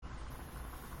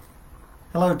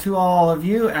Hello to all of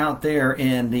you out there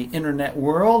in the internet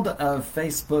world of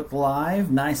Facebook Live.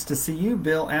 Nice to see you.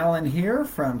 Bill Allen here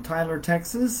from Tyler,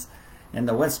 Texas, and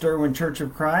the West Irwin Church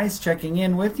of Christ, checking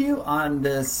in with you on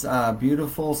this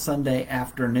beautiful Sunday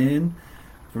afternoon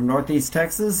from Northeast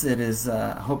Texas. It is,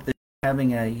 I hope that you're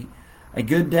having a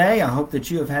good day. I hope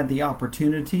that you have had the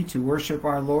opportunity to worship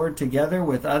our Lord together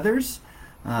with others,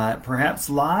 perhaps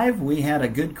live. We had a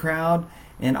good crowd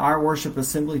in our worship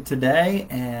assembly today,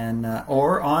 and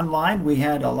or online. We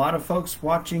had a lot of folks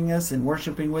watching us and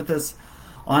worshiping with us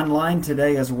online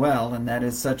today as well, and that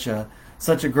is such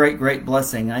a great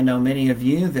blessing. I know many of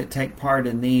you that take part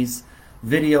in these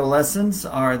video lessons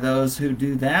are those who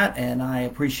do that, and I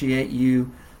appreciate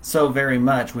you so very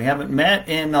much. We haven't met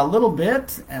in a little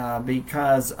bit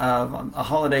because of a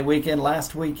holiday weekend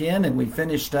last weekend, and we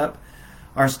finished up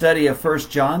our study of 1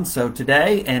 John. So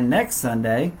today and next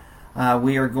Sunday,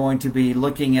 we are going to be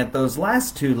looking at those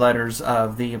last two letters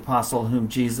of the apostle whom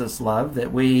Jesus loved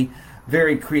that we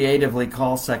very creatively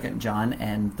call 2 John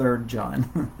and 3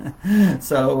 John.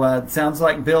 So it sounds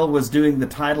like Bill was doing the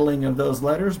titling of those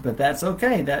letters, but that's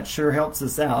okay. That sure helps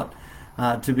us out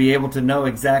to be able to know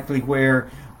exactly where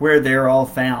they're all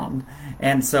found.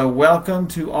 And so welcome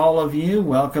to all of you.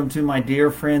 Welcome to my dear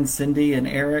friends Cindy and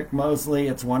Eric Mosley.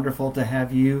 It's wonderful to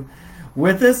have you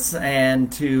with us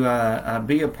and to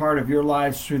be a part of your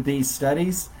lives through these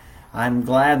studies. I'm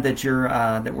glad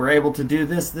that we're able to do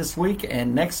this week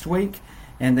and next week,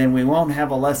 and then we won't have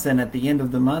a lesson at the end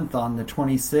of the month on the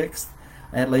 26th,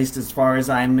 at least as far as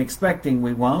I'm expecting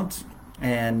we won't,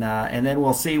 and then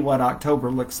we'll see what October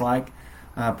looks like.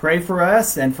 Pray for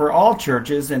us and for all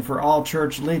churches and for all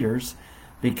church leaders,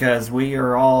 because we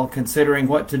are all considering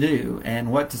what to do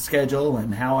and what to schedule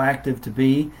and how active to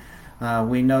be.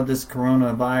 We know this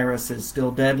coronavirus is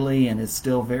still deadly and is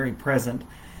still very present.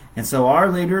 And so our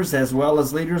leaders, as well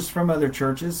as leaders from other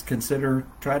churches,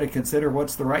 try to consider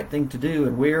what's the right thing to do.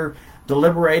 And we're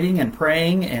deliberating and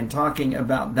praying and talking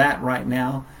about that right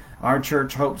now. Our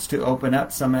church hopes to open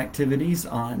up some activities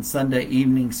on Sunday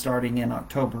evening starting in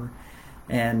October.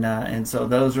 And so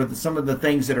those are some of the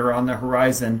things that are on the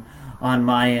horizon on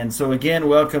my end. So again,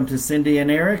 welcome to Cindy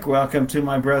and Eric. Welcome to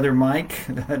my brother Mike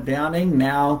Downing,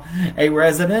 now a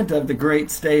resident of the great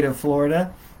state of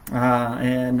Florida.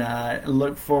 And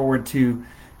look forward to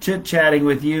chit-chatting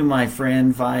with you, my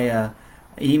friend, via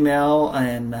email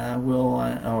and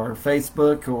or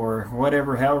Facebook or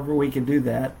whatever, however we can do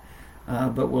that.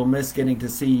 But we'll miss getting to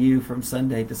see you from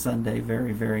Sunday to Sunday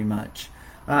very, very much.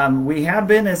 We have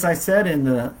been, as I said, in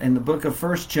the book of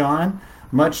 1 John,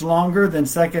 much longer than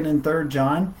 2nd and 3rd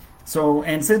John. So,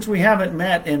 and since we haven't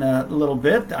met in a little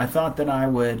bit, I thought that I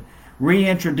would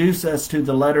reintroduce us to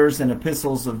the letters and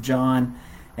epistles of John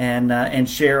and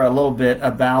share a little bit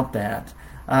about that.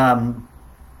 1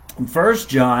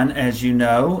 John, as you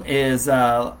know, is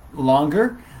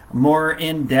longer, more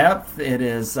in depth. It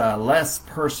is less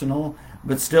personal,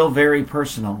 but still very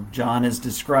personal. John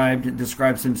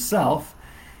describes himself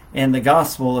in the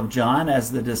Gospel of John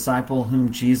as the disciple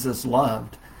whom Jesus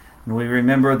loved. And we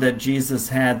remember that Jesus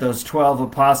had those 12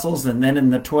 apostles, and then in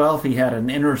the 12 he had an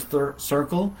inner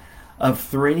circle of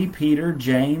 3, Peter,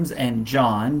 James, and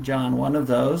John. John, one of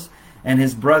those, and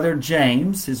his brother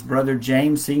James. His brother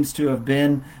James seems to have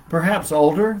been perhaps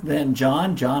older than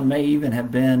John. John may even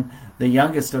have been the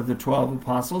youngest of the 12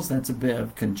 apostles. That's a bit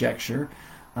of conjecture.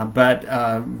 But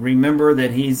remember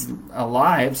that he's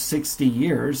alive 60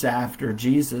 years after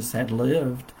Jesus had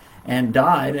lived and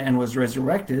died and was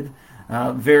resurrected,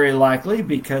 very likely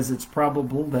because it's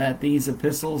probable that these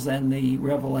epistles and the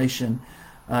Revelation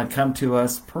come to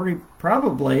us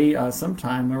probably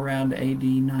sometime around AD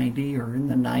 90 or in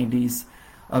the 90s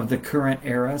of the current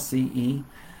era, CE.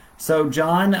 So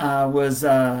John was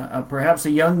perhaps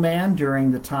a young man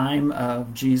during the time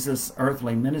of Jesus'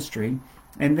 earthly ministry,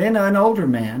 and then an older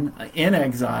man in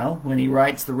exile when he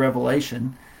writes the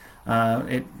Revelation.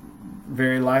 It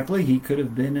very likely he could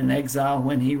have been in exile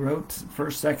when he wrote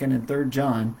 1st, 2nd, and 3rd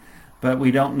John, but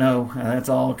we don't know. That's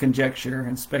all conjecture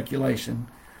and speculation.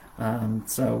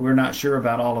 So we're not sure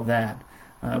about all of that.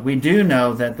 We do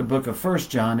know that the book of 1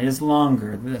 John is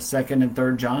longer. The 2nd and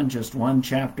 3rd John, just one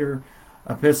chapter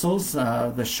epistles,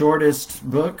 the shortest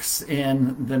books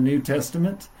in the New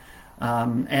Testament.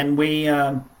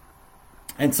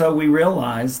 And so we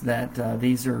realize that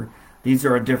these are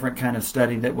a different kind of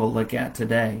study that we'll look at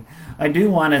today. I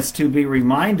do want us to be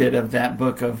reminded of that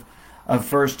book of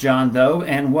 1 John, though,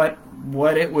 and what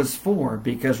it was for.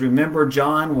 Because remember,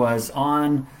 John was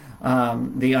on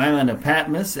the island of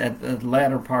Patmos at the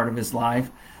latter part of his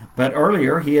life, But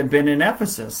earlier he had been in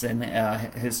Ephesus, and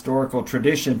historical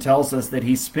tradition tells us that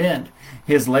he spent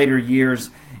his later years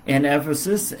in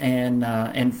Ephesus,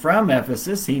 and from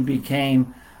Ephesus he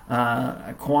became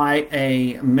quite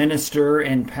a minister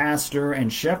and pastor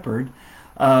and shepherd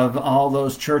of all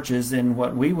those churches in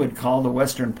what we would call the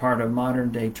western part of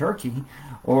modern-day Turkey,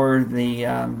 or the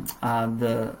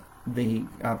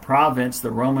province,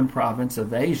 the Roman province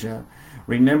of Asia.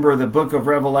 Remember, the book of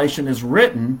Revelation is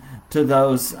written to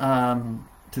those on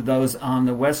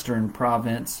the western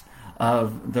province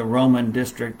of the Roman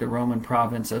district, the Roman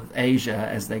province of Asia,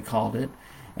 as they called it.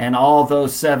 And all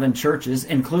those 7 churches,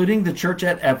 including the church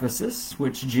at Ephesus,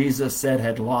 which Jesus said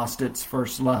had lost its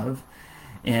first love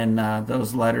in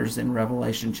those letters in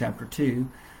Revelation chapter 2.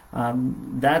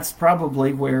 That's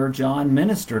probably where John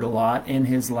ministered a lot in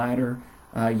his later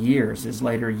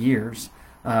years.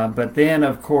 But then,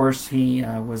 of course, he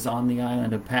was on the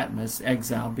island of Patmos,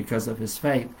 exiled because of his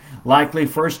faith. Likely,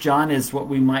 1 John is what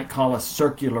we might call a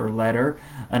circular letter,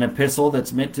 an epistle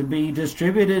that's meant to be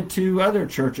distributed to other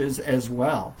churches as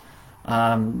well,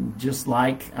 just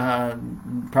like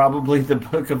probably the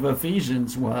book of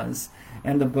Ephesians was,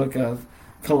 and the book of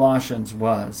Colossians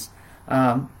was.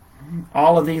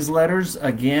 All of these letters,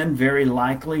 again, very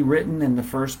likely written in the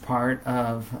first part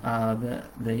of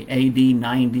the AD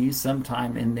 90s,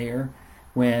 sometime in there,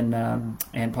 when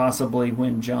and possibly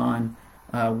when John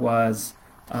was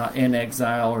in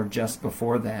exile, or just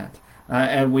before that.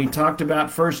 And we talked about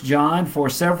 1 John for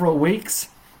several weeks,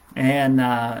 and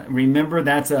remember,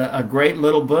 that's a great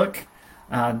little book.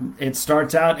 It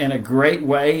starts out in a great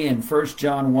way in 1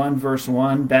 John 1, verse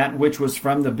 1, that which was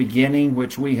from the beginning,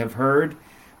 which we have heard,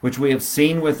 which we have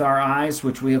seen with our eyes,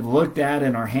 which we have looked at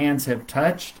and our hands have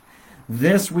touched.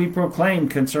 This we proclaim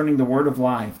concerning the word of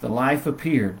life. The life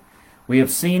appeared. We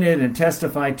have seen it and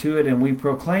testified to it, and we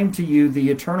proclaim to you the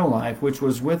eternal life, which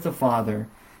was with the Father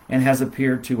and has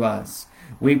appeared to us.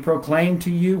 We proclaim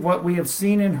to you what we have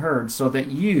seen and heard, so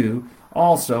that you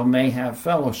also may have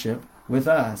fellowship with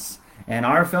us. And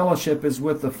our fellowship is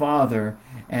with the Father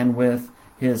and with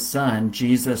his Son,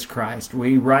 Jesus Christ.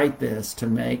 We write this to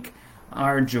make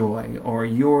our joy, or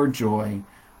your joy,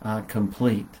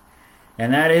 complete.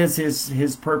 And that is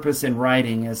his purpose in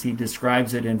writing, as he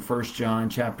describes it in 1 John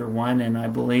chapter 1. And I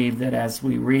believe that as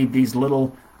we read these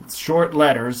little short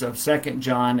letters of 2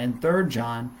 John and 3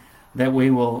 John, that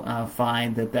we will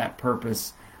find that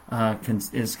purpose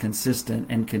is consistent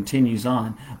and continues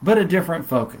on, but a different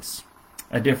focus.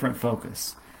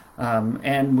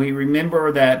 And we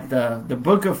remember that the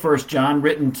book of 1 John,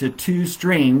 written to 2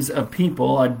 streams of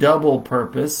people, a double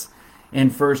purpose. In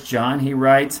 1 John, he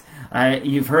writes,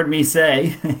 you've heard me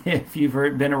say, if you've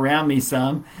been around me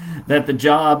some, that the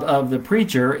job of the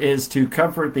preacher is to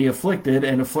comfort the afflicted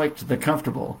and afflict the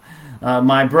comfortable.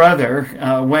 My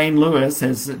brother, Wayne Lewis,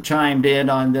 has chimed in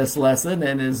on this lesson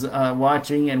and is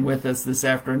watching and with us this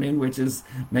afternoon, which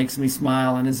makes me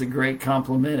smile and is a great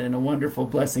compliment and a wonderful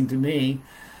blessing to me.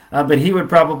 But he would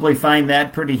probably find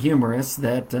that pretty humorous,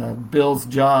 that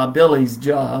Billy's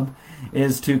job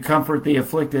is to comfort the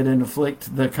afflicted and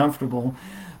afflict the comfortable.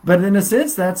 But in a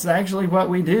sense, that's actually what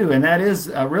we do, and that is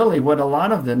really what a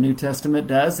lot of the New Testament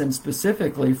does, and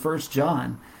specifically 1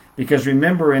 John. Because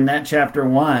remember, in that chapter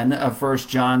 1 of 1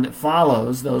 John that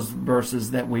follows those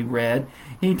verses that we read,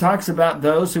 he talks about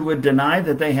those who would deny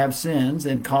that they have sins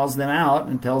and calls them out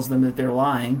and tells them that they're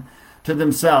lying to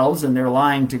themselves and they're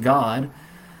lying to God.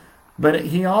 But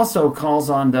he also calls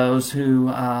on those who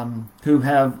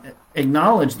have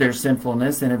acknowledged their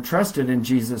sinfulness and have trusted in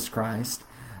Jesus Christ.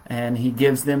 And he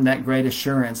gives them that great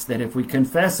assurance that if we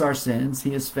confess our sins,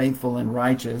 he is faithful and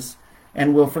righteous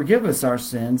and will forgive us our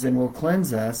sins and will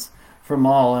cleanse us from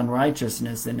all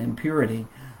unrighteousness and impurity.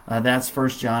 That's 1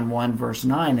 John 1, verse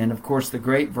 9. And of course, the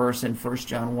great verse in 1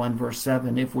 John 1, verse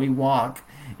 7, if we walk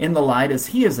in the light as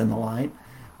he is in the light,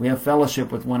 we have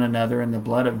fellowship with one another, and the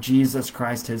blood of Jesus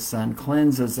Christ, his Son,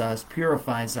 cleanses us,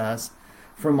 purifies us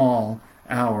from all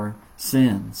our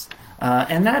sins.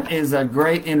 And that is a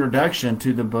great introduction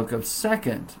to the book of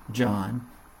 2 John.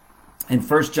 In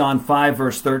 1 John 5,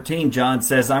 verse 13, John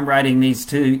says, I'm writing these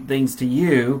 2 things to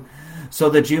you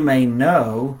so that you may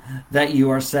know that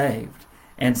you are saved.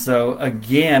 And so,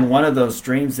 again, one of those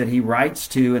streams that he writes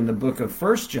to in the book of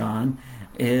 1 John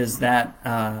is that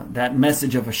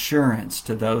message of assurance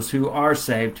to those who are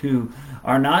saved, who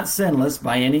are not sinless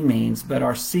by any means, but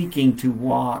are seeking to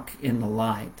walk in the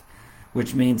light,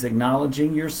 which means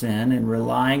acknowledging your sin and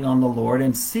relying on the Lord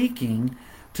and seeking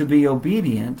to be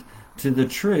obedient to the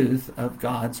truth of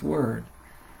God's Word.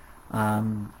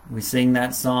 We sing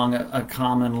that song, A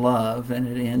Common Love, and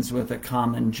it ends with a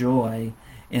common joy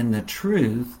in the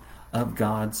truth of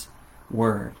God's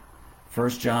Word. 1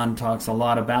 John talks a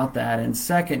lot about that, and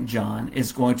 2 John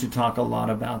is going to talk a lot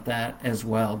about that as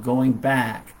well, going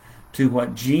back to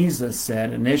what Jesus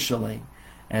said initially,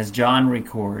 as John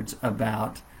records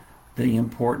about the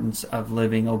importance of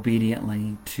living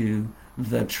obediently to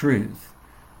the truth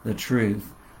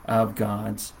of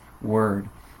God's Word.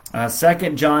 2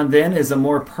 John then is a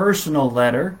more personal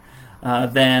letter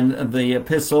than the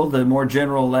epistle, the more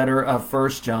general letter of 1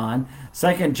 John.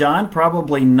 2 John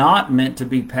probably not meant to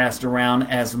be passed around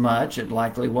as much. It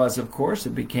likely was, of course.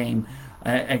 It became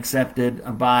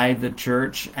accepted by the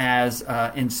church as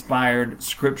inspired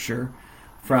scripture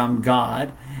from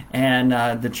God, and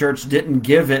the church didn't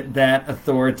give it that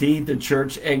authority. The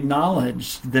church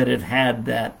acknowledged that it had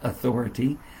that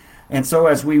authority. And so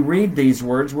as we read these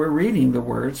words, we're reading the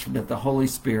words that the Holy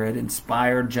Spirit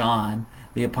inspired John,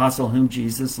 the apostle whom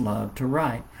Jesus loved, to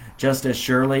write. Just as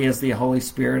surely as the Holy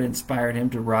Spirit inspired him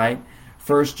to write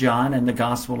 1 John and the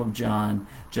Gospel of John,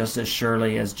 just as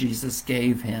surely as Jesus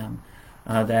gave him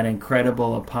that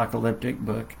incredible apocalyptic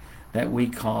book that we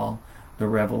call the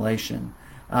Revelation.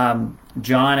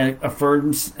 John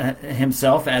affirms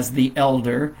himself as the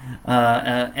elder,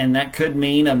 and that could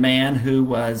mean a man who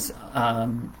was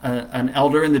an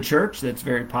elder in the church. That's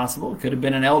very possible. It could have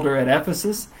been an elder at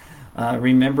Ephesus.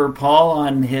 Remember, Paul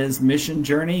on his mission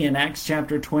journey in Acts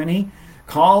chapter 20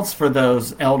 calls for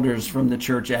those elders from the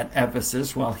church at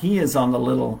Ephesus while he is on the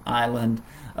little island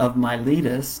of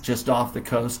Miletus, just off the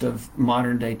coast of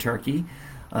modern-day Turkey,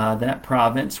 that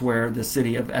province where the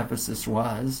city of Ephesus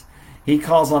was. He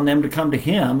calls on them to come to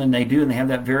him, and they do, and they have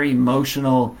that very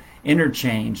emotional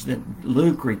interchange that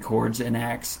Luke records in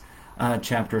Acts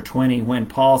chapter 20 when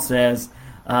Paul says,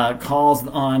 calls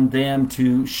on them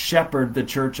to shepherd the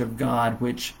church of God,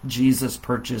 which Jesus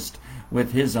purchased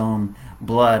with his own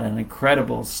blood. An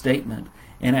incredible statement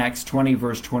in Acts 20,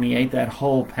 verse 28. That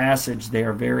whole passage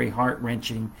there, very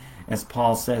heart-wrenching, as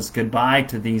Paul says goodbye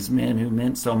to these men who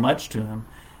meant so much to him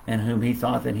and whom he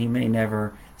thought that he may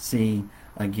never see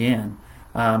again.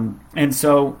 And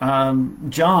so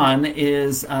John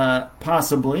is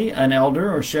possibly an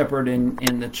elder or shepherd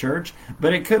in the church,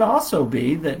 but it could also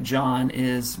be that John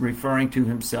is referring to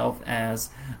himself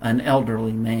as an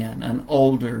elderly man, an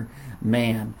older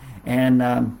man.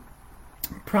 And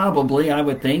probably, I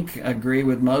would think, agree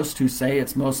with most who say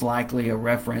it's most likely a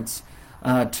reference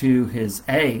to his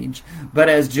age. But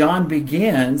as John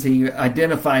begins, he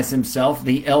identifies himself,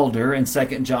 the elder, in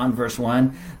 2 John verse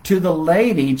 1, to the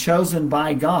lady chosen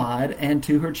by God and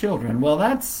to her children. Well,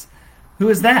 who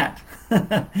is that?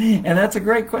 And that's a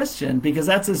great question, because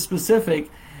that's as specific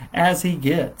as he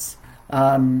gets.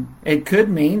 It could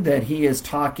mean that he is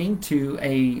talking to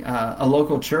a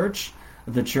local church,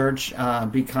 the church,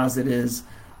 because it is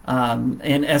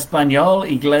in Espanol,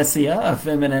 iglesia, a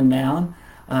feminine noun.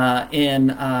 In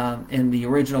the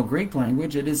original Greek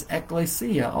language, it is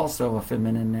ekklesia, also a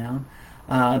feminine noun.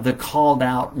 The called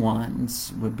out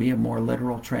ones would be a more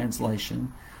literal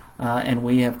translation. And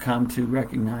we have come to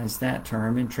recognize that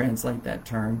term and translate that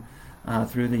term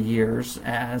through the years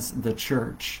as the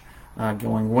church.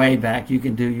 Going way back, you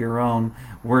can do your own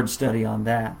word study on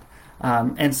that.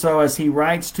 And so as he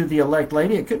writes to the elect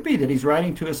lady, it could be that he's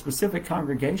writing to a specific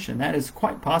congregation. That is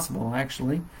quite possible,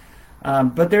 actually.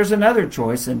 But there's another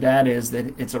choice, and that is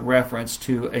that it's a reference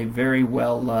to a very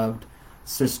well-loved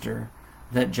sister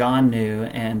that John knew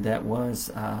and that was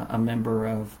a member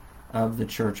of the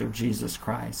Church of Jesus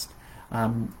Christ.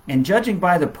 And judging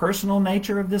by the personal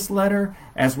nature of this letter,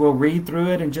 as we'll read through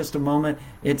it in just a moment,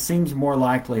 it seems more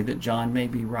likely that John may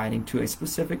be writing to a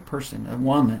specific person, a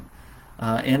woman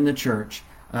in the church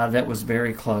that was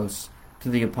very close to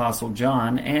the Apostle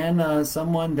John, and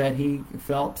someone that he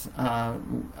felt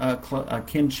a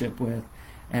kinship with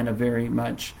and a very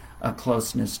much a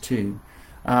closeness to.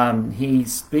 He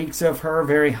speaks of her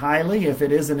very highly. If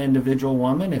it is an individual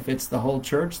woman, if it's the whole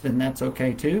church, then that's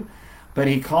okay too. But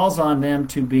he calls on them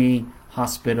to be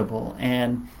hospitable,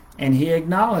 and he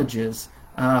acknowledges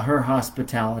her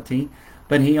hospitality,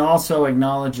 but he also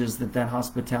acknowledges that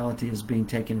hospitality is being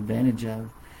taken advantage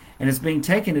of. And it's being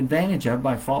taken advantage of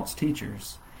by false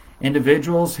teachers,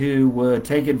 individuals who would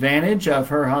take advantage of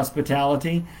her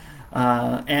hospitality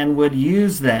and would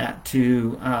use that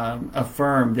to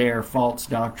affirm their false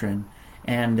doctrine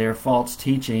and their false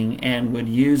teaching, and would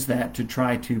use that to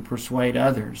try to persuade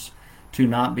others to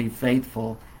not be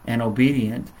faithful and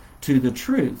obedient to the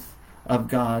truth of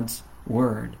God's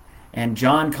Word. And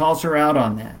John calls her out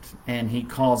on that, and he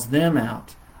calls them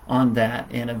out on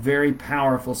that in a very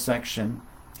powerful section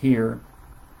here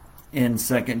in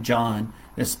 2 John,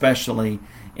 especially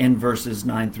in verses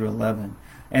 9 through 11.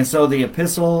 And so the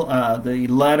epistle, the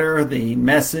letter, the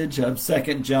message of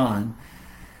 2 John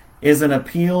is an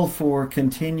appeal for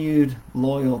continued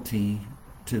loyalty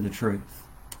to the truth.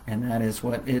 And that is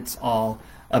what it's all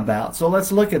about. So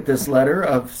let's look at this letter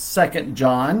of 2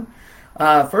 John.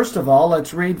 First of all,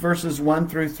 let's read verses 1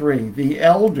 through 3. The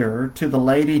elder to the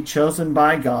lady chosen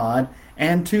by God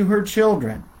and to her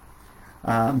children,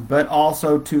 but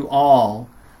also to all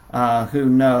who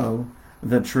know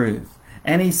the truth.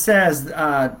 And he says,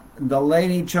 the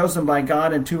lady chosen by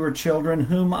God and to her children,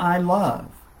 whom I love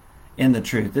in the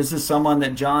truth. This is someone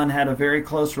that John had a very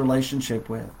close relationship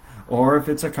with. Or if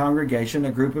it's a congregation,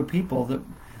 a group of people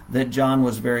that John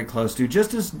was very close to.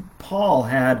 Just as Paul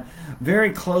had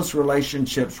very close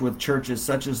relationships with churches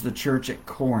such as the church at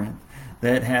Corinth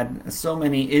that had so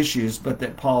many issues, but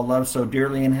that Paul loved so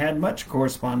dearly and had much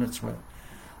correspondence with.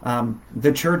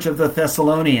 The church of the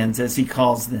Thessalonians, as he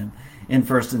calls them in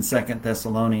 1st and 2nd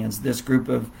Thessalonians, this group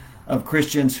of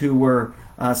Christians who were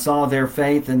saw their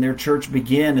faith and their church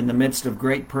begin in the midst of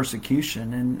great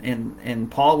persecution,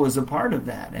 and Paul was a part of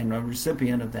that and a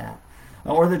recipient of that.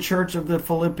 Or the church of the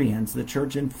Philippians, the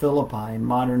church in Philippi in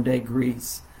modern-day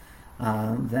Greece,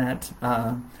 that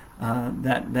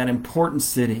important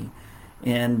city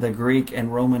in the Greek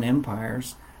and Roman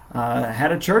empires,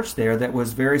 had a church there that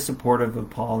was very supportive of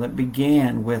Paul, that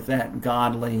began with that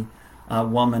godly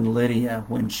woman Lydia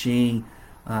when she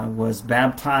was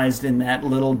baptized in that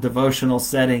little devotional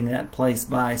setting, that place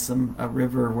by a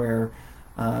river where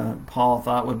Paul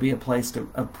thought would be a place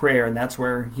of prayer, and that's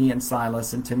where he and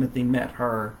Silas and Timothy met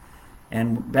her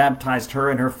and baptized her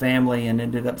and her family and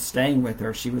ended up staying with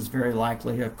her. She was very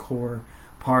likely a core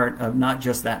part of not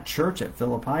just that church at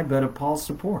Philippi, but of Paul's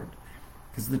support,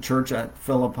 because the church at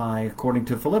Philippi, according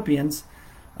to Philippians,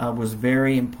 was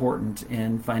very important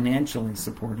in financially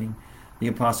supporting the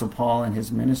Apostle Paul and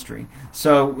his ministry.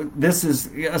 So this is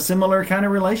a similar kind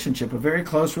of relationship, a very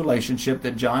close relationship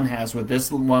that John has with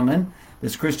this woman,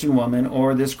 this Christian woman,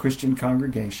 or this Christian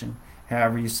congregation,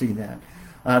 however you see that.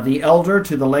 The elder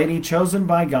to the lady chosen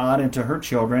by God and to her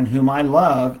children, whom I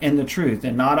love in the truth,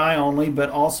 and not I only, but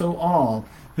also all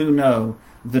who know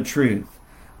the truth,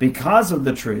 because of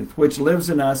the truth which lives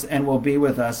in us and will be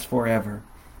with us forever.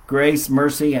 Grace,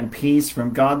 mercy, and peace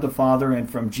from God the Father and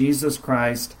from Jesus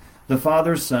Christ, the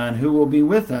Father's Son, who will be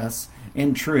with us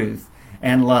in truth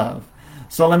and love.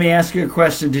 So let me ask you a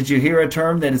question. Did you hear a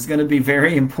term that is going to be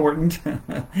very important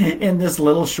in this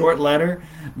little short letter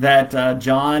that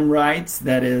John writes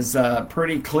that is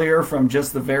pretty clear from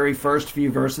just the very first few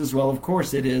verses? Well, of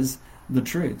course, it is the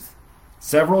truth.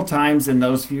 Several times in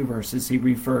those few verses, he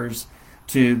refers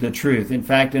to the truth. In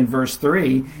fact, in verse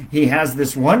 3, he has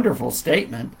this wonderful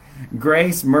statement: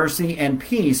 grace, mercy, and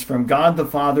peace from God the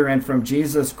Father and from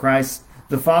Jesus Christ,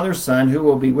 the Father's Son, who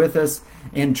will be with us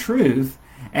in truth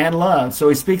and love. So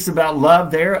he speaks about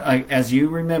love there, as you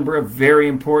remember, a very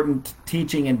important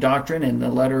teaching and doctrine in the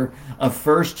letter of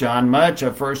 1 John. Much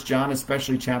of 1 John,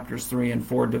 especially chapters 3 and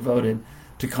 4, devoted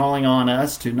to calling on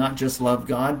us to not just love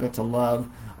God, but to love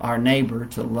our neighbor,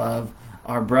 to love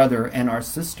our brother and our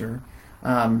sister.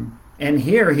 And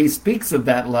here he speaks of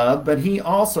that love, but he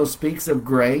also speaks of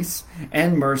grace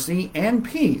and mercy and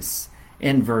peace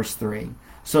in verse 3.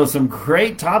 So some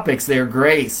great topics there: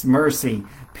 grace, mercy,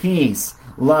 peace,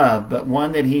 love, but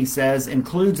one that he says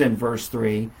includes in verse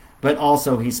 3, but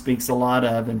also he speaks a lot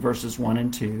of in verses 1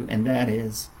 and 2, and that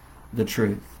is the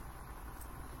truth.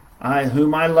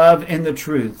 Whom I love in the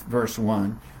truth, verse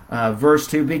 1. Verse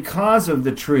 2, because of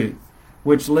the truth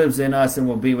which lives in us and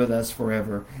will be with us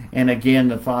forever. And again,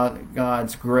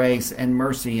 God's grace and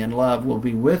mercy and love will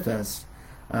be with us,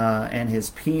 and his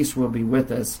peace will be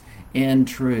with us in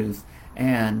truth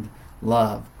and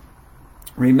love.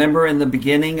 Remember in the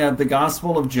beginning of the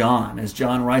Gospel of John, as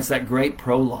John writes that great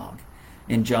prologue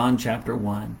in John chapter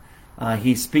 1,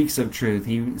 he speaks of truth.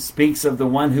 He speaks of the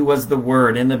one who was the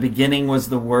Word. In the beginning was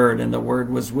the Word, and the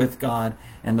Word was with God,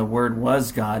 and the Word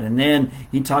was God. And then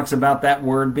he talks about that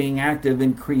Word being active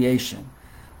in creation.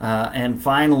 And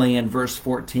finally, in verse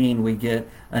 14, we get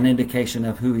an indication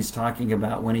of who he's talking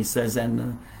about when he says,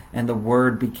 and the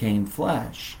Word became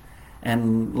flesh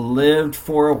and lived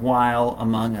for a while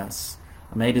among us,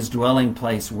 made his dwelling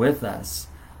place with us,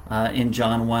 in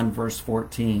John 1, verse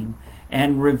 14,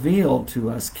 and revealed to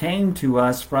us, came to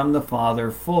us from the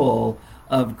Father, full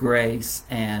of grace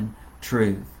and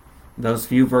truth. Those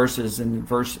few verses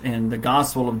in the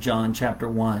Gospel of John, chapter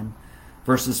 1,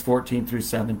 verses 14 through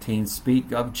 17,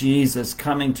 speak of Jesus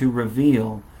coming to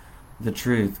reveal the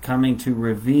truth, coming to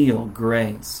reveal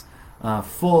grace,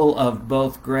 full of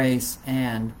both grace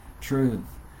and truth.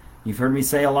 You've heard me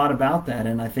say a lot about that,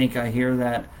 and I think I hear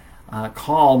that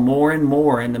call more and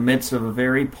more in the midst of a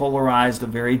very polarized, a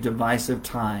very divisive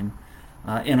time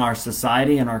in our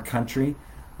society, in our country,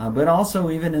 but also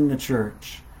even in the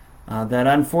church, that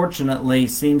unfortunately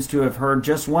seems to have heard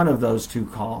just one of those two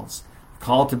calls.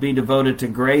 Call to be devoted to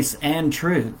grace and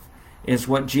truth is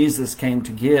what Jesus came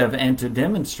to give and to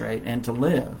demonstrate and to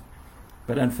live.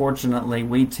 But unfortunately,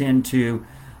 we tend to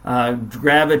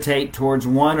gravitate towards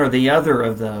one or the other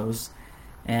of those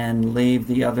and leave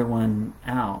the other one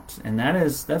out. And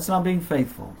that's not being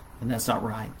faithful, and that's not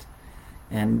right.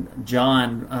 And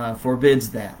John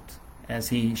forbids that as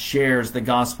he shares the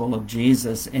gospel of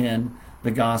Jesus in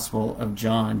the Gospel of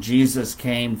John. Jesus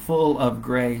came full of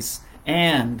grace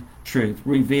and truth,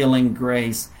 revealing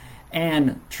grace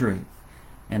and truth.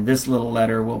 And this little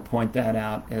letter will point that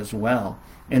out as well.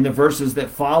 In the verses that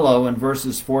follow, in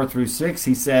verses 4 through 6,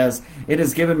 he says, "It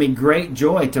has given me great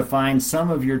joy to find some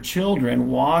of your children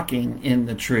walking in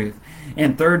the truth."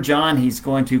 In 3 John, he's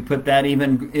going to put that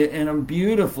even in a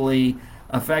beautifully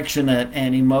affectionate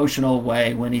and emotional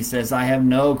way when he says, "I have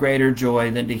no greater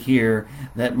joy than to hear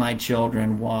that my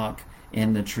children walk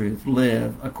in the truth,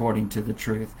 live according to the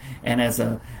truth." And as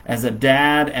a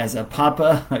dad, as a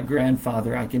papa, a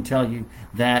grandfather, I can tell you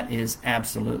that is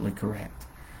absolutely correct.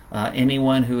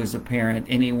 Anyone who is a parent,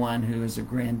 anyone who is a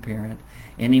grandparent,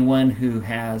 anyone who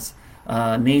has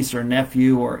a niece or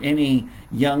nephew or any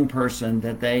young person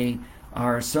that they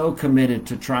are so committed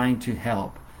to trying to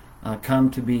help come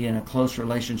to be in a close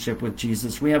relationship with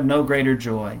Jesus, we have no greater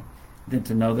joy than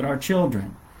to know that our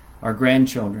children, our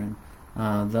grandchildren,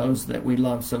 those that we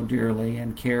love so dearly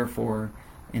and care for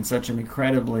in such an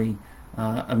incredibly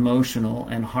emotional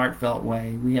and heartfelt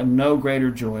way, we have no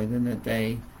greater joy than that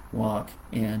they walk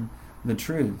in the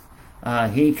truth.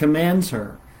 He commends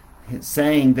her,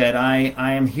 saying that I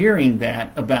am hearing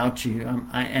that about you,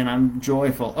 and I'm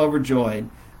joyful, overjoyed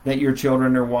that your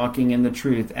children are walking in the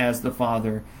truth as the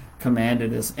Father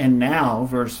commanded us. And now,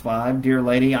 verse 5, "Dear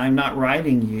lady, I'm not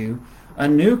writing you a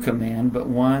new command, but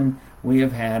one we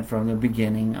have had from the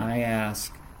beginning. I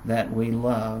ask that we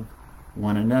love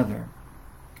one another."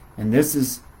 And this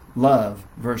is love,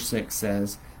 verse 6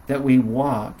 says, that we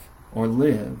walk or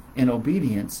live in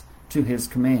obedience to his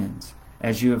commands.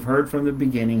 As you have heard from the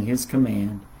beginning, his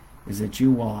command is that you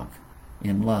walk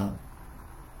in love.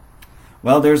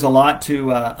 Well, there's a lot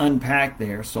to unpack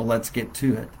there, so let's get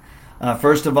to it.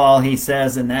 First of all, he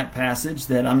says in that passage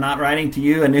that I'm not writing to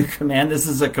you a new command. This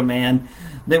is a command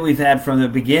that we've had from the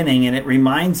beginning, and it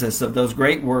reminds us of those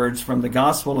great words from the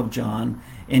Gospel of John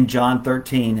in John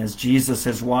 13, as Jesus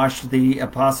has washed the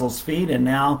apostles' feet, and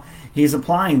now he's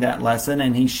applying that lesson,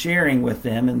 and he's sharing with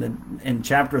them in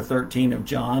chapter 13 of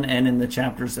John and in the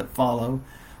chapters that follow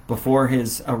before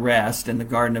his arrest in the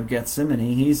Garden of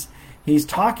Gethsemane. He's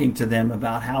talking to them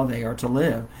about how they are to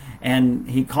live, and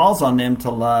he calls on them to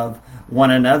love one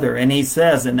another. And he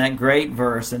says in that great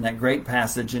verse, in that great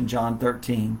passage in John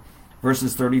 13,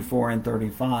 verses 34 and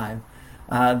 35,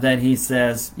 that he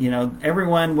says,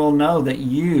 everyone will know that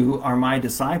you are my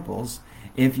disciples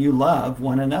if you love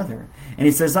one another. And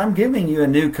he says, I'm giving you a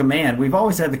new command. We've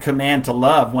always had the command to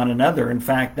love one another. In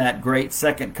fact, that great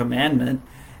second commandment,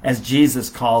 as Jesus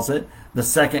calls it, the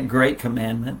second great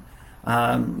commandment,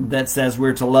 that says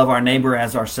we're to love our neighbor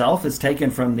as ourselves, is taken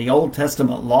from the Old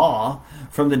Testament law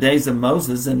from the days of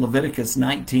Moses in Leviticus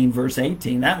 19, verse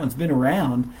 18. That one's been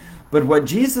around. But what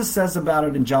Jesus says about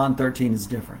it in John 13 is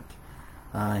different.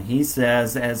 He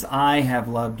says, as I have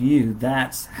loved you,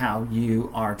 that's how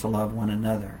you are to love one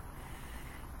another.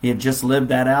 He had just lived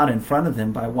that out in front of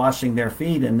them by washing their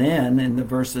feet. And then in the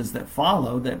verses that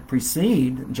follow, that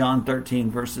precede John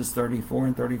 13, verses 34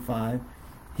 and 35,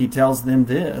 he tells them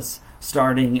this,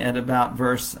 starting at about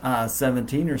verse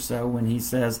 17 or so, when he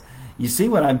says, you see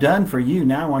what I've done for you,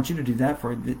 now I want you to do that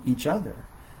for each other.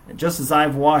 Just as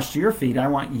I've washed your feet, I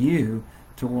want you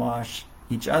to wash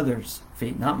each other's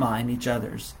feet, not mine, each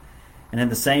other's. And in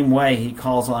the same way, he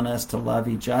calls on us to love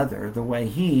each other the way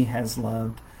he has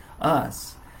loved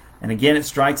us. And again, it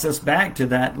strikes us back to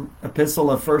that epistle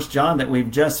of 1 John that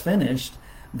we've just finished,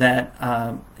 that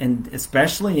and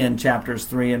especially in chapters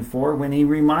 3 and 4, when he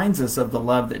reminds us of the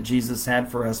love that Jesus had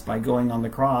for us by going on the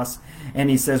cross. And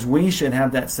he says we should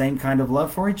have that same kind of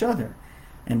love for each other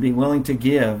and be willing to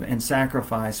give and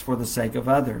sacrifice for the sake of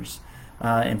others.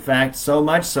 In fact, so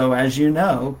much so, as you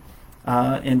know,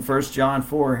 in 1 John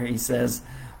 4, he says,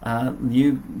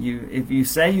 if you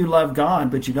say you love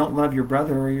God, but you don't love your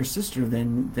brother or your sister,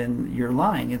 then you're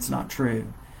lying. It's not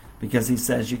true. Because he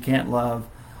says you can't love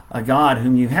a God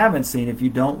whom you haven't seen if you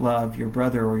don't love your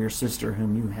brother or your sister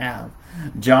whom you have.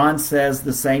 John says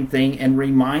the same thing and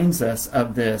reminds us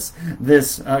of this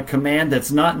command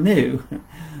that's not new,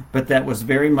 but that was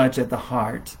very much at the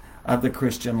heart of the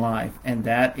Christian life, and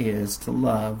that is to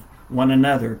love one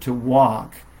another, to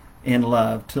walk in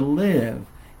love, to live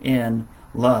in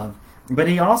love. But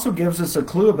he also gives us a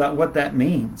clue about what that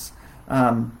means.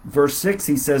 Verse 6,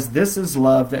 he says, "This is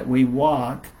love, that we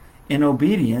walk in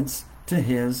obedience to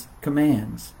his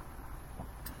commands."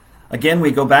 Again,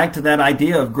 we go back to that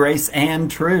idea of grace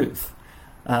and truth,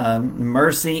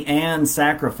 mercy and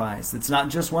sacrifice. It's not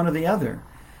just one or the other.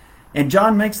 And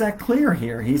John makes that clear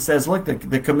here. He says, look,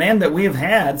 the command that we have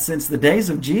had since the days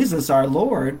of Jesus our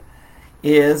Lord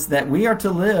is that we are to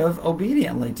live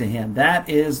obediently to him. That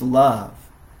is love.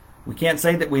 We can't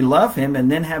say that we love him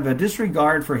and then have a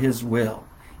disregard for his will,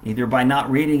 either by not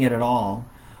reading it at all,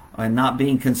 and not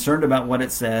being concerned about what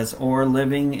it says, or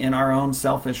living in our own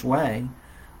selfish way,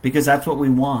 because that's what we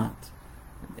want.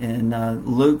 In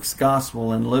Luke's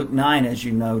gospel, in Luke 9, as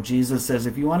you know, Jesus says,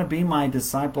 if you want to be my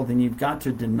disciple, then you've got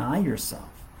to deny yourself.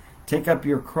 Take up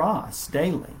your cross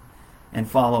daily and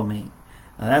follow me.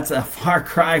 That's a far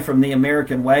cry from the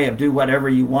American way of do whatever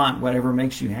you want, whatever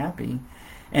makes you happy.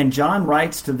 And John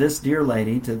writes to this dear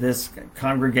lady, to this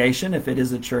congregation, if it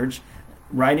is a church,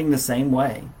 writing the same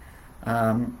way,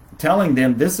 telling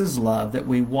them this is love, that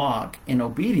we walk in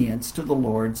obedience to the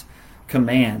Lord's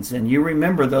commands. And you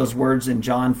remember those words in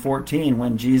John 14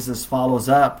 when Jesus follows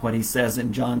up what he says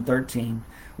in John 13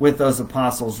 with those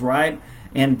apostles, right?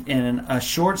 And in a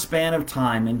short span of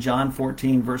time, in John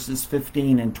 14 verses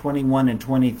 15 and 21 and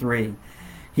 23,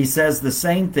 he says the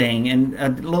same thing in a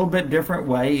little bit different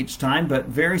way each time, but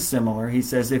very similar. He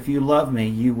says, if you love me,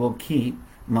 you will keep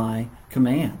my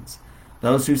commands.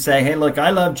 Those who say, hey, look,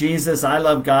 I love Jesus, I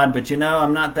love God, but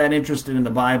I'm not that interested in the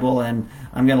Bible, and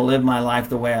I'm going to live my life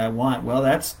the way I want. Well,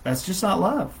 that's just not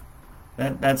love.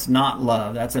 That's not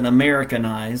love. That's an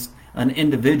Americanized, an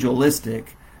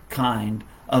individualistic kind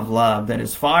of love that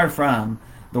is far from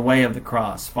the way of the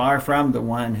cross, far from the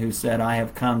one who said, I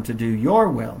have come to do your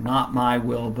will, not my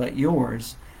will, but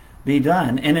yours be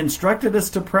done, and instructed us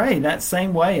to pray that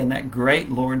same way in that great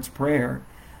Lord's Prayer.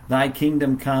 Thy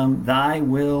kingdom come, thy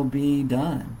will be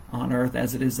done on earth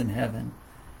as it is in heaven.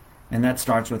 And that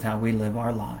starts with how we live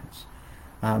our lives.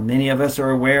 Many of us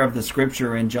are aware of the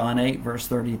scripture in John 8, verse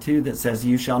 32, that says,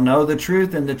 you shall know the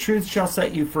truth, and the truth shall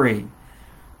set you free.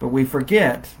 But we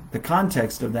forget the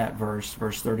context of that verse,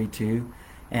 verse 32,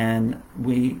 and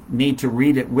we need to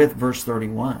read it with verse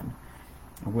 31.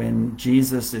 When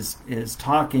Jesus is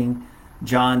talking,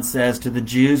 John says to the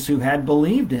Jews who had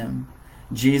believed him,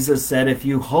 Jesus said, if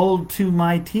you hold to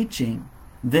my teaching,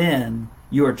 then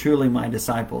you are truly my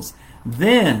disciples.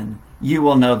 Then you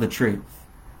will know the truth,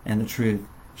 and the truth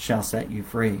shall set you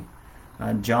free.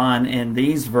 John, in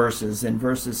these verses, in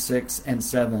verses 6 and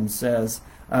 7, says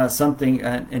something,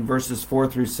 in verses 4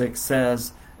 through 6,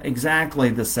 says exactly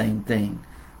the same thing.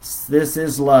 This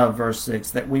is love, verse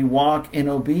 6, that we walk in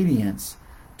obedience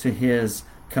to his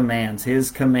commands.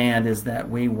 His command is that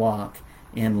we walk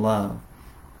in love.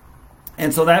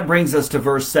 And so that brings us to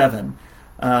verse 7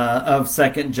 of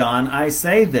 2 John. I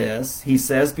say this, he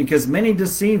says, because many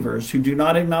deceivers who do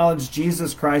not acknowledge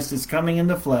Jesus Christ as coming in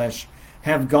the flesh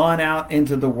have gone out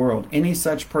into the world. Any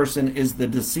such person is the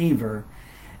deceiver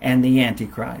and the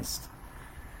Antichrist.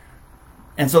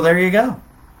 And so there you go.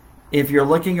 If you're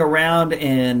looking around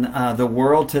in the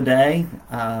world today,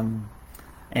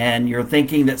 and you're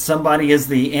thinking that somebody is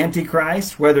the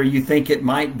Antichrist, whether you think it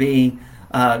might be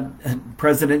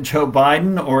President Joe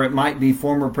Biden, or it might be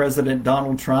former President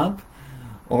Donald Trump,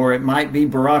 or it might be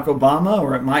Barack Obama,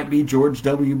 or it might be George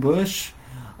W. Bush,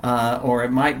 or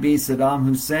it might be Saddam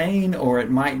Hussein, or it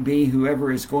might be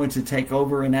whoever is going to take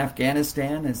over in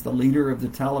Afghanistan as the leader of the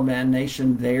Taliban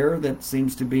nation there, that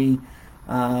seems to be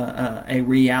a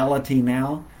reality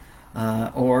now,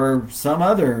 or some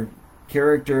other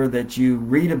character that you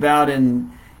read about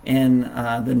in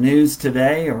the news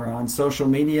today or on social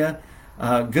media.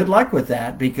 Good luck with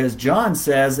that, because John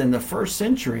says in the first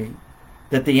century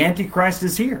that the Antichrist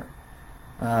is here.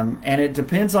 And it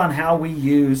depends on how we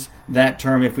use that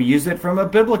term. If we use it from a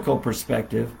biblical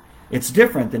perspective, it's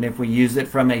different than if we use it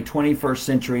from a 21st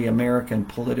century American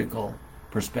political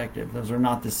perspective. Those are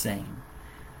not the same.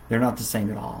 They're not the same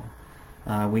at all.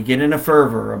 We get in a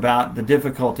fervor about the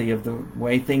difficulty of the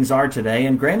way things are today,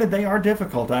 and granted, they are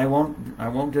difficult. I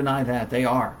won't deny that. They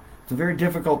are. It's a very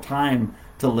difficult time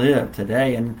to live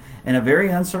today, and a very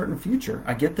uncertain future.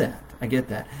 I get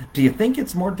that. Do you think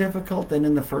it's more difficult than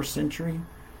in the first century,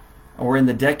 or in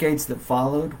the decades that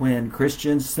followed, when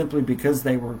Christians, simply because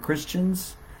they were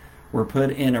Christians, were put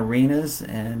in arenas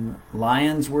and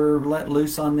lions were let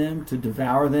loose on them to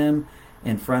devour them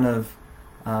in front of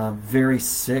very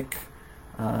sick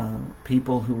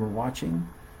people who were watching?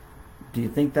 Do you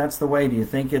think that's the way? Do you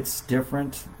think it's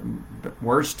different,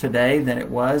 worse today than it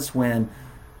was when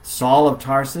Saul of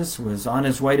Tarsus was on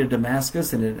his way to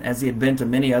Damascus, and as he had been to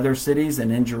many other cities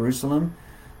and in Jerusalem,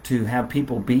 to have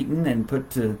people beaten and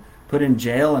put in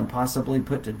jail and possibly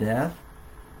put to death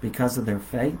because of their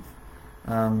faith?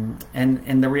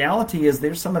 And the reality is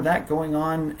there's some of that going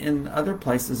on in other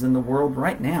places in the world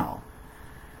right now.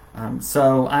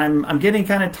 So I'm getting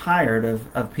kind of tired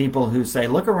of people who say,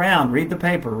 look around, read the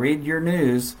paper, read your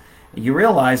news. You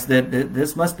realize that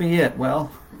this must be it.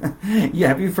 Well,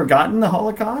 have you forgotten the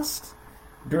Holocaust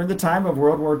during the time of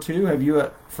World War II? Have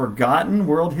you forgotten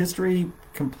world history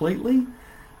completely?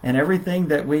 And everything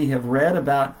that we have read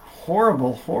about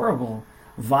horrible, horrible,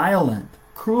 violent,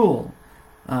 cruel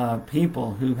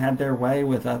people who had their way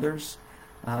with others.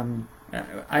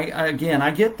 I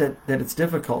get that it's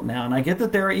difficult now, and I get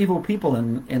that there are evil people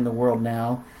in the world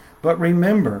now, but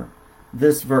remember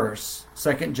this verse,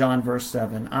 2 John verse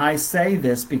 7. I say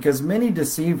this because many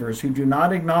deceivers who do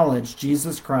not acknowledge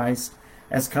Jesus Christ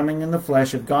as coming in the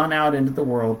flesh have gone out into the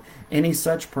world. Any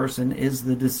such person is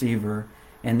the deceiver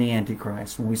and the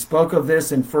Antichrist. When we spoke of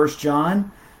this in 1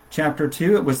 John chapter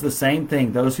 2, it was the same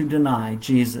thing. Those who deny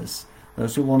Jesus,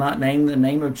 those who will not name the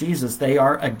name of Jesus, they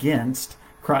are against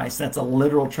Christ. That's a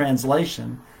literal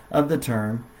translation of the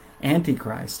term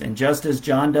Antichrist. And just as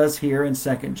John does here in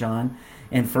 2 John,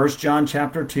 in 1 John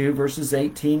chapter 2, verses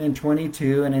 18 and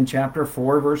 22, and in chapter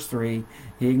 4, verse 3,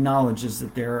 he acknowledges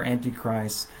that there are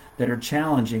antichrists that are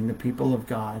challenging the people of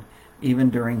God even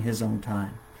during his own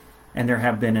time. And there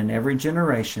have been in every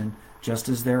generation, just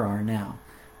as there are now.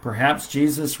 Perhaps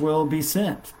Jesus will be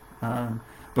sent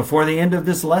before the end of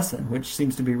this lesson, which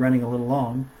seems to be running a little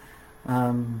long.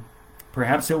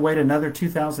 Perhaps he'll wait another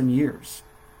 2,000 years.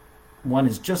 One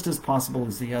is just as possible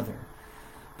as the other.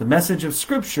 The message of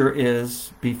Scripture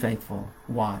is, be faithful,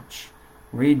 watch.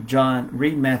 Read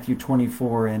Matthew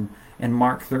 24 and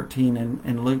Mark 13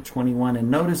 and Luke 21,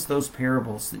 and notice those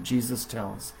parables that Jesus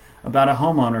tells about a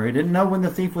homeowner who didn't know when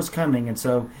the thief was coming, and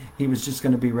so he was just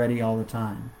going to be ready all the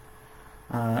time.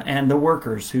 And the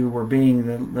workers who were being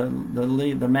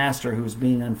the master who was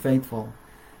being unfaithful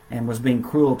and was being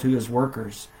cruel to his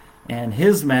workers. And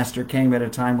his master came at a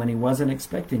time when he wasn't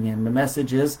expecting him. The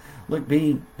message is, look,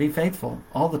 be faithful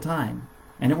all the time.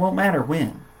 And it won't matter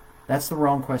when. That's the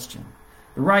wrong question.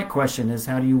 The right question is,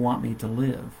 how do you want me to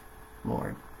live,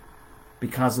 Lord?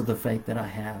 Because of the faith that I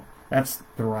have. That's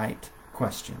the right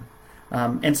question.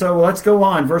 And so let's go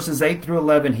on. Verses 8 through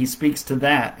 11, he speaks to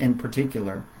that in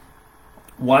particular.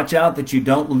 Watch out that you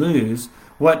don't lose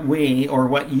what we or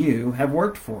what you have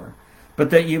worked for,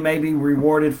 but that you may be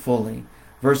rewarded fully.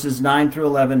 Verses 9 through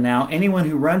 11 now, anyone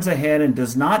who runs ahead and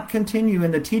does not continue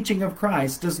in the teaching of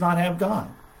Christ does not have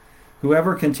God.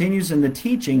 Whoever continues in the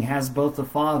teaching has both the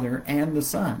Father and the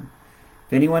Son.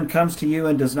 If anyone comes to you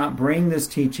and does not bring this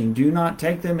teaching, do not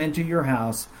take them into your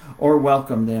house or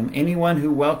welcome them. Anyone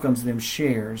who welcomes them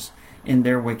shares in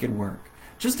their wicked work.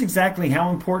 Just exactly how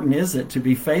important is it to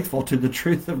be faithful to the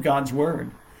truth of God's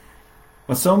Word?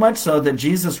 Well, so much so that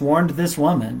Jesus warned this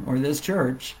woman or this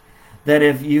church that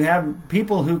if you have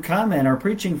people who come and are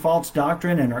preaching false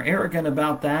doctrine and are arrogant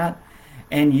about that,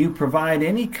 and you provide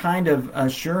any kind of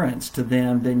assurance to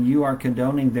them, then you are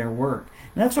condoning their work.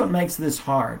 And that's what makes this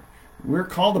hard. We're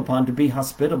called upon to be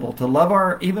hospitable, to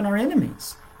love even our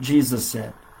enemies, Jesus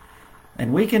said.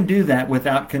 And we can do that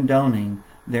without condoning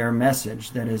their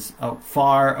message that is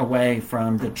far away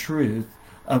from the truth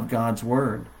of God's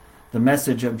Word. The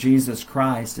message of Jesus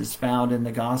Christ is found in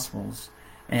the Gospels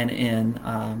and in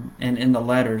the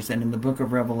letters and in the book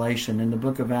of Revelation, in the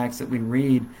book of Acts that we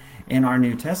read in our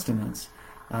New Testaments.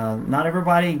 Not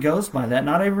everybody goes by that.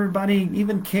 Not everybody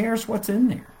even cares what's in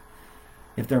there.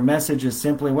 If their message is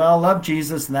simply, well, love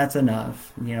Jesus and that's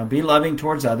enough. Be loving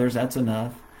towards others, that's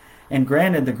enough. And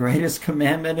granted, the greatest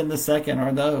commandment and the second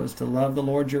are those, to love the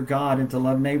Lord your God and to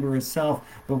love neighbor as self.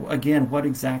 But again, what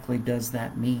exactly does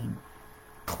that mean?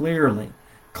 Clearly,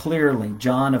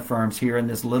 John affirms here in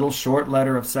this little short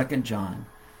letter of 2 John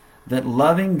that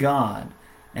loving God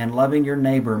and loving your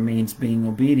neighbor means being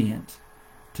obedient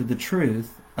to the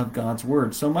truth of God's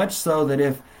Word. So much so that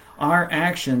if our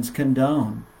actions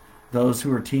condone those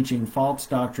who are teaching false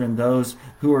doctrine, those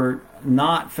who are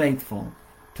not faithful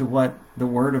to what the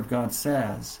Word of God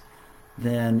says,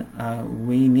 then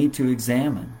we need to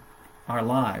examine our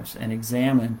lives and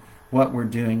examine what we're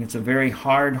doing. It's a very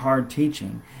hard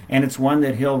teaching, and it's one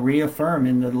that he'll reaffirm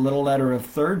in the little letter of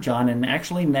 3 John and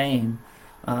actually name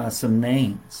some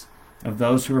names of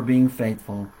those who are being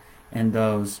faithful and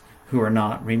those who are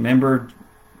not. Remember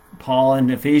Paul in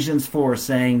Ephesians 4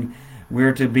 saying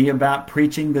we're to be about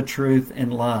preaching the truth in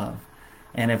love.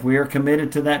 And if we are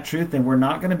committed to that truth, then we're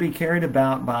not going to be carried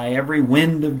about by every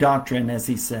wind of doctrine, as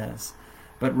he says,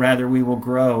 but rather we will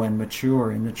grow and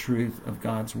mature in the truth of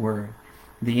God's Word.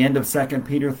 The end of 2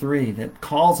 Peter 3 that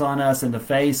calls on us in the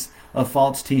face of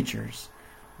false teachers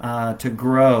to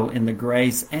grow in the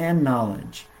grace and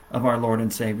knowledge of our Lord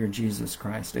and Savior Jesus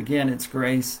Christ. Again, it's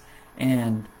grace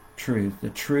and truth, the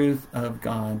truth of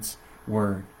God's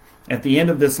Word. At the end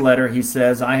of this letter, he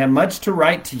says, I have much to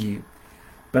write to you,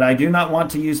 but I do not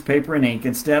want to use paper and ink.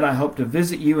 Instead, I hope to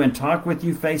visit you and talk with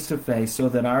you face to face so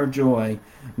that our joy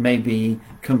may be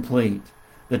complete.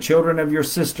 The children of your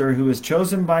sister who is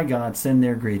chosen by God send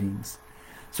their greetings.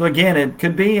 So again, it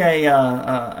could be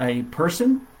a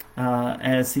person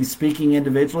as he's speaking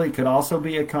individually. It could also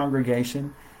be a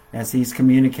congregation as he's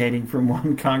communicating from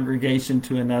one congregation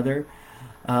to another,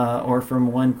 or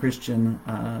from one Christian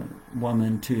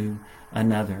woman to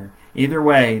another. Either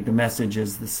way, the message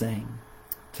is the same: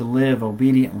 to live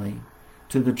obediently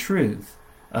to the truth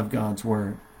of God's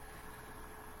Word.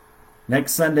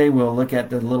 Next Sunday, we'll look at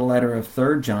the little letter of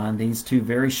 3 John, these two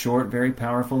very short, very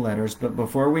powerful letters. But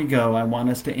before we go, I want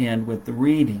us to end with the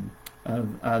reading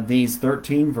of these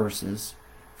 13 verses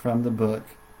from the book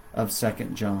of 2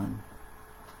 John.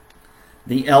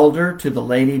 The elder to the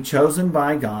lady chosen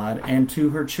by God and to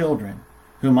her children,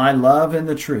 whom I love in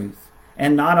the truth,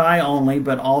 and not I only,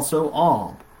 but also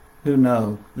all who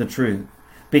know the truth,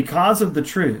 because of the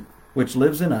truth which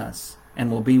lives in us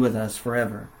and will be with us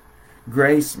forever.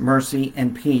 Grace, mercy,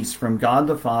 and peace from God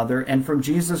the Father and from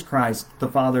Jesus Christ, the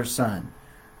Father's Son,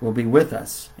 will be with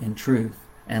us in truth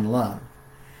and love.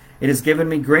 It has given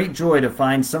me great joy to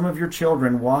find some of your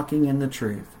children walking in the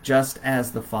truth, just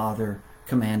as the Father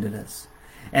commanded us.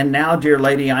 And now, dear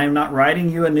lady, I am not writing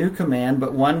you a new command,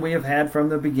 but one we have had from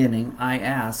the beginning. I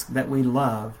ask that we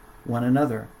love one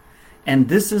another. And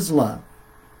this is love,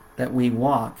 that we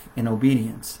walk in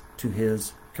obedience to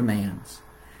his commands.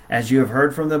 As you have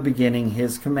heard from the beginning,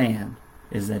 his command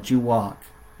is that you walk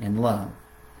in love.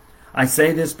 I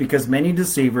say this because many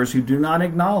deceivers who do not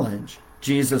acknowledge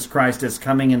Jesus Christ as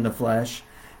coming in the flesh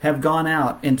have gone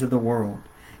out into the world.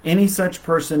 Any such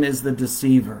person is the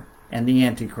deceiver and the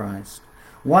Antichrist.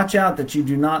 Watch out that you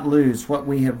do not lose what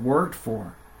we have worked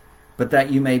for, but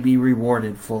that you may be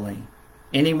rewarded fully.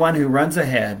 Anyone who runs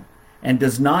ahead and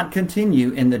does not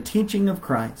continue in the teaching of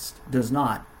Christ does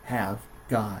not have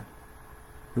God.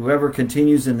 Whoever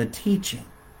continues in the teaching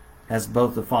has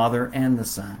both the Father and the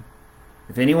Son.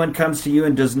 If anyone comes to you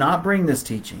and does not bring this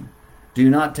teaching, do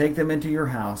not take them into your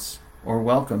house or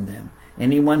welcome them.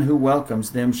 Anyone who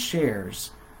welcomes them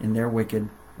shares in their wicked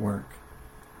work.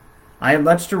 I have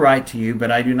much to write to you,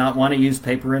 but I do not want to use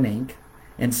paper and ink.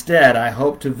 Instead, I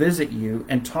hope to visit you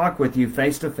and talk with you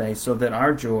face to face so that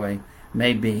our joy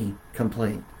may be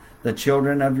complete. The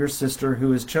children of your sister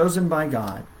who is chosen by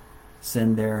God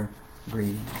send their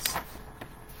greetings.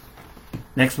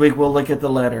 Next week we'll look at the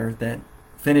letter that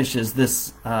finishes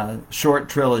this short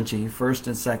trilogy, 1st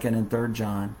and 2nd and 3rd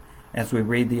John, as we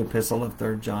read the epistle of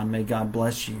 3rd John. May God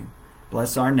bless you,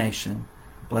 bless our nation,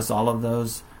 bless all of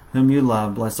those whom you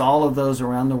love, bless all of those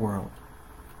around the world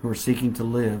who are seeking to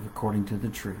live according to the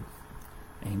truth.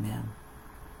 Amen.